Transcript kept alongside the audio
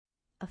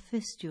A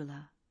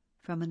fistula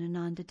from an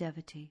Ananda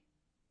devotee.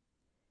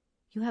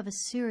 You have a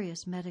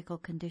serious medical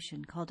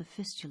condition called a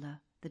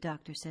fistula, the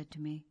doctor said to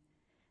me.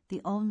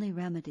 The only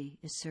remedy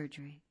is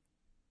surgery.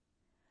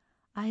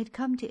 I had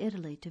come to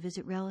Italy to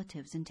visit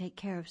relatives and take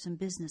care of some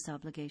business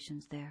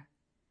obligations there.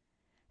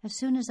 As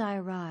soon as I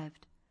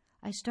arrived,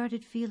 I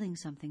started feeling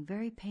something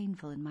very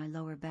painful in my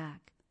lower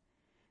back.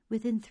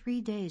 Within 3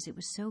 days it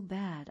was so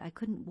bad I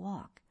couldn't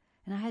walk,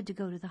 and I had to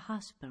go to the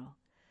hospital.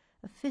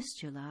 A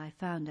fistula, I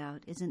found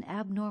out, is an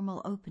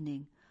abnormal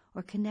opening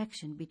or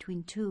connection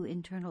between two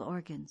internal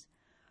organs,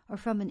 or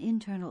from an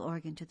internal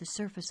organ to the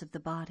surface of the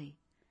body.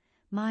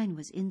 Mine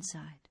was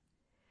inside.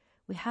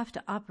 We have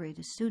to operate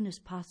as soon as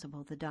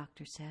possible, the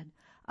doctor said.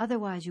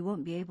 Otherwise you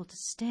won't be able to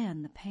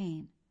stand the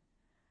pain.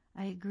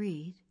 I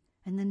agreed,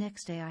 and the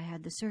next day I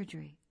had the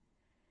surgery.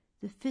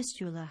 The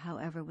fistula,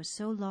 however, was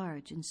so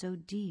large and so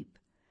deep,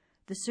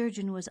 the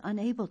surgeon was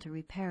unable to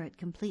repair it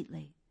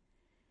completely.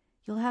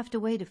 You'll have to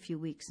wait a few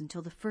weeks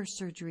until the first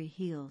surgery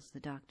heals, the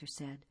doctor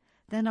said.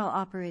 Then I'll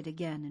operate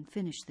again and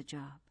finish the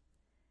job.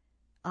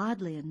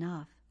 Oddly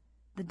enough,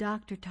 the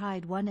doctor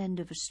tied one end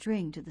of a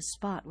string to the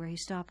spot where he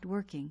stopped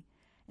working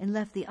and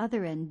left the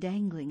other end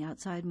dangling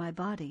outside my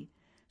body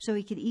so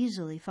he could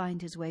easily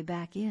find his way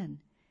back in.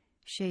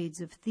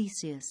 Shades of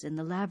Theseus in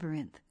the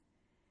labyrinth.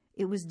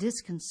 It was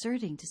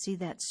disconcerting to see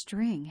that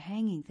string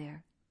hanging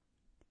there.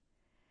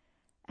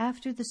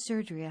 After the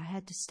surgery, I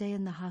had to stay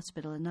in the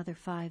hospital another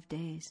 5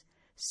 days,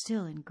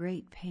 still in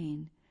great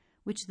pain,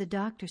 which the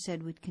doctor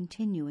said would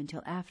continue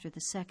until after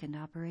the second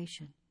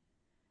operation.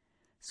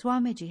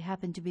 Swamiji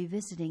happened to be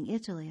visiting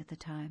Italy at the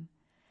time,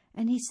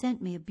 and he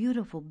sent me a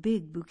beautiful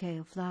big bouquet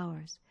of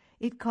flowers.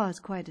 It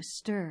caused quite a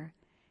stir.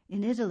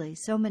 In Italy,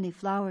 so many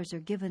flowers are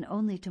given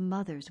only to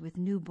mothers with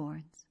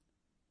newborns.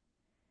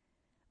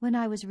 When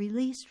I was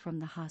released from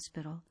the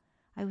hospital,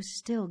 I was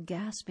still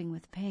gasping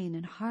with pain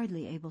and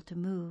hardly able to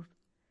move.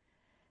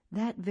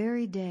 That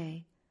very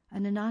day,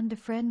 an Ananda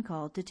friend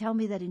called to tell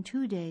me that in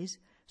 2 days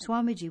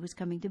Swamiji was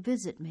coming to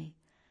visit me.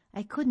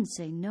 I couldn't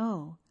say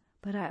no,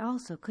 but I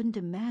also couldn't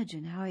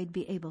imagine how I'd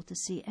be able to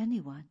see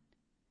anyone.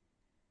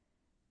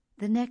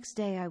 The next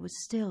day I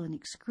was still in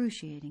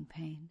excruciating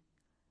pain.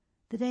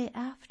 The day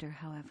after,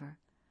 however,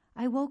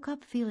 I woke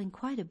up feeling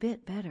quite a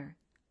bit better.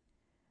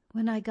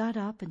 When I got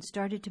up and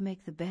started to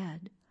make the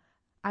bed,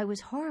 I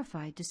was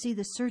horrified to see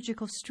the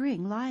surgical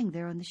string lying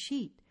there on the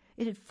sheet.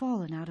 It had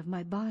fallen out of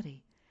my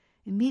body.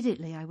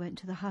 Immediately I went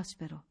to the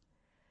hospital.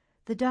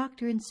 The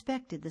doctor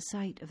inspected the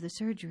site of the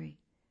surgery.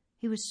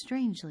 He was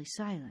strangely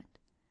silent.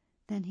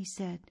 Then he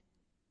said,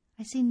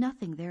 "I see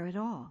nothing there at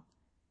all.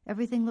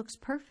 Everything looks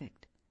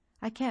perfect.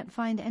 I can't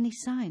find any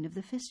sign of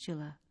the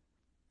fistula."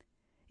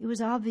 It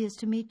was obvious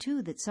to me,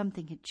 too, that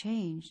something had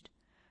changed,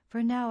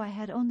 for now I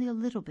had only a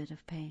little bit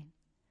of pain.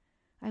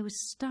 I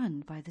was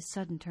stunned by the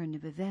sudden turn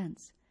of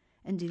events,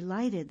 and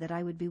delighted that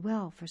I would be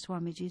well for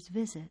Swamiji's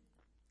visit.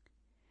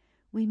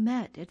 We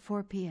met at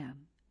 4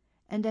 p.m.,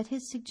 and at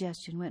his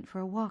suggestion went for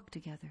a walk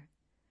together.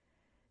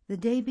 The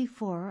day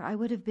before I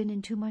would have been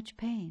in too much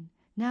pain.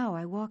 Now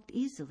I walked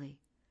easily.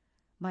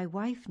 My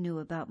wife knew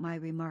about my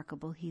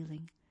remarkable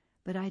healing,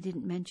 but I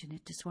didn't mention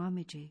it to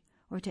Swamiji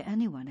or to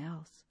anyone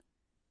else.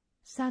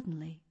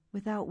 Suddenly,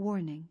 without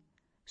warning,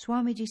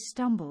 Swamiji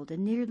stumbled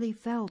and nearly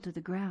fell to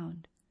the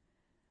ground.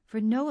 For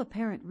no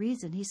apparent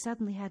reason, he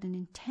suddenly had an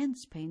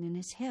intense pain in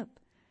his hip,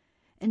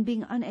 and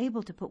being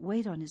unable to put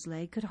weight on his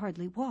leg, could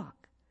hardly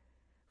walk.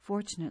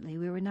 Fortunately,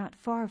 we were not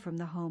far from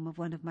the home of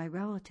one of my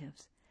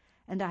relatives,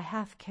 and I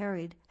half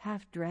carried,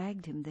 half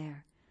dragged him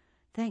there.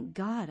 Thank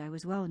God I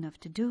was well enough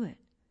to do it.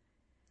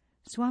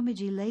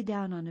 Swamiji lay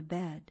down on a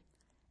bed,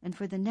 and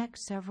for the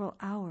next several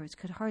hours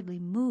could hardly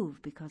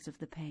move because of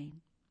the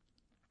pain.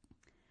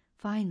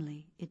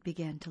 Finally, it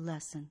began to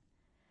lessen,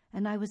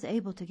 and I was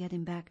able to get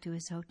him back to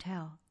his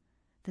hotel.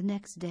 The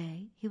next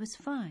day, he was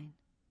fine.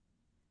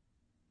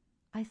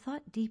 I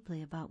thought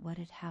deeply about what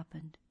had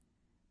happened,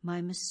 my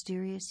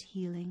mysterious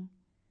healing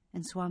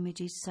and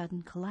Swamiji's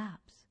sudden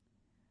collapse.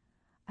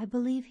 I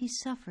believe he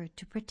suffered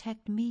to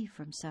protect me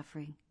from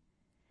suffering.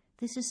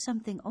 This is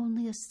something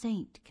only a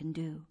saint can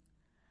do.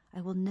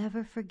 I will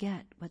never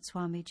forget what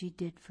Swamiji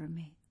did for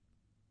me.